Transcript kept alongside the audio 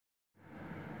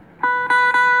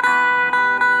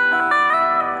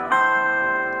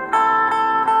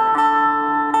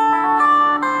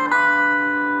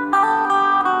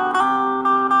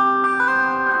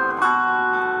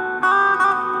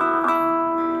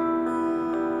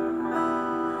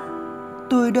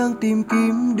Tôi đang tìm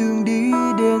kiếm đường đi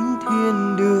đến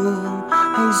thiên đường,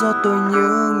 hay do tôi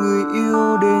nhớ người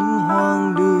yêu đến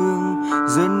hoang đường.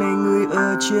 Giờ này người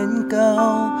ở trên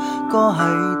cao, có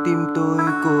hay tìm tôi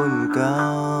cồn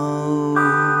cào.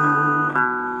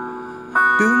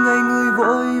 Từ ngày người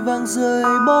vội vàng rời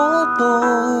bỏ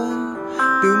tôi,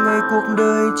 từ ngày cuộc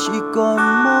đời chỉ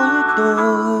còn mỗi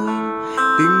tôi,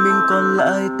 tình mình còn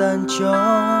lại tàn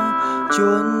tro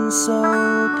chốn sâu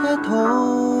thế thôi.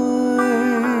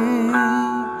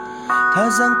 Thà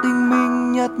rằng tình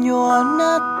mình nhạt nhòa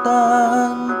nát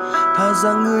tan, thà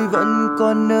rằng người vẫn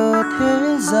còn ở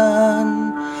thế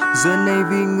gian. Giờ này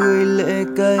vì người lệ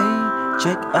cay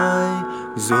trách ai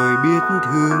rồi biết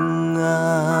thương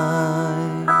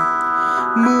ai.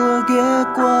 Mưa ghé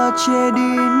qua che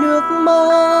đi nước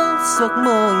mắt, giấc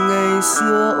mơ ngày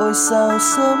xưa ôi sao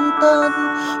sớm tắt.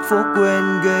 Phố quen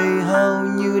gầy hao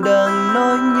như đang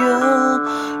nói nhớ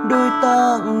đôi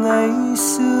ta ngày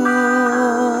xưa.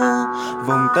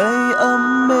 Vòng tay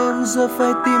ấm êm giờ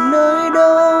phải tìm nơi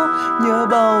đâu, nhớ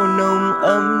bao nồng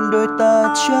ấm đôi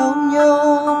ta trao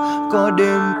nhau. Có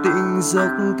đêm tỉnh giấc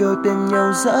kêu tên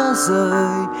nhau dã rời,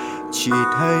 chỉ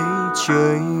thấy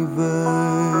trời vơi.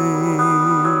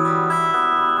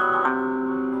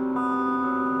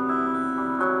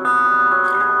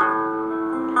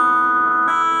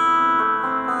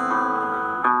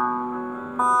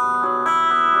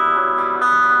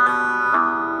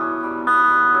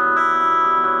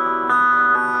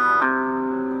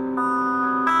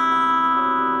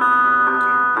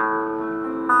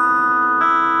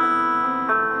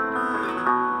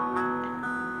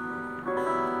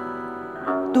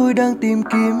 Tôi đang tìm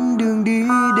kiếm đường đi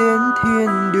đến thiên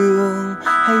đường,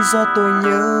 hay do tôi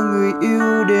nhớ người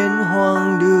yêu đến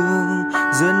hoang đường.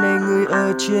 Giờ này người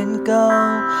ở trên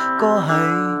cao, có hay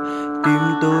tìm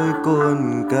tôi cồn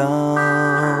cào.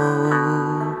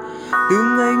 Từ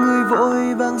ngày người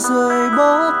vội vàng rời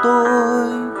bỏ tôi,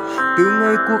 từ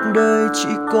ngày cuộc đời chỉ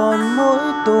còn mỗi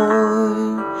tôi,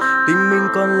 tình mình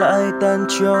còn lại tàn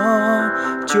tro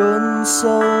chốn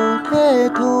sâu thế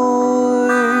thôi.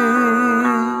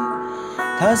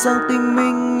 Thà rằng tình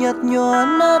mình nhạt nhòa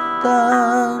nát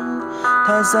tan,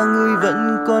 thà rằng người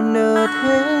vẫn còn ở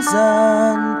thế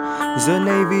gian. Giờ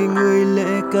này vì người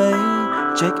lệ cay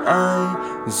trách ai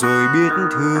rồi biết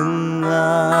thương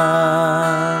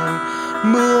ai.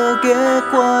 Mưa ghé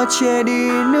qua che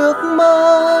đi nước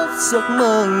mắt, giấc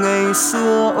mơ ngày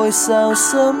xưa ôi sao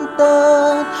sớm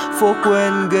tắt. Phố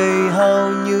quen gầy hao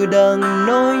như đang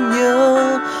nỗi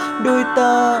nhớ đôi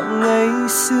ta ngày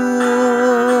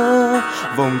xưa.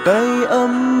 Vòng tay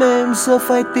ấm êm giờ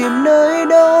phải tìm nơi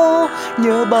đâu,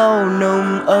 nhớ bao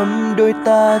nồng ấm đôi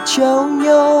ta trao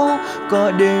nhau.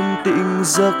 Có đêm tỉnh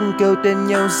giấc kêu tên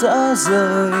nhau dã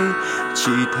rời,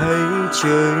 chỉ thấy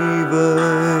trời vơi.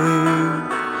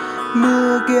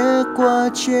 Mưa ghé qua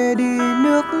che đi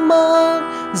nước mắt,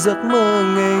 giấc mơ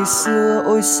ngày xưa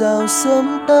ôi sao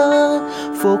sớm tắt.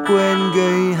 Phố quen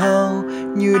gầy hao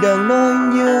như đang nói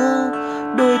nhớ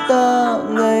đôi ta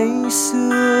ngày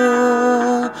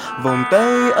xưa. Vòng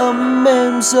tay ấm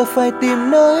êm giờ phải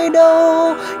tìm nơi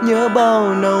đâu, nhớ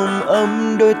bao nồng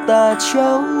ấm đôi ta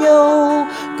trao nhau.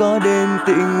 Có đêm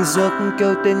tỉnh giấc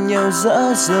kêu tên nhau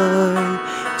dã rời,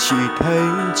 chỉ thấy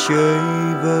trời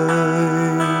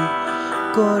vơi.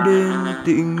 Có đêm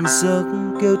tỉnh giấc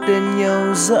kêu tên nhau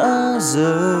dã rời,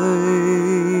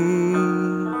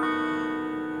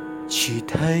 chỉ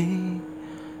thấy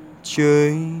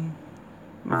trời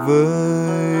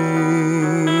vơi.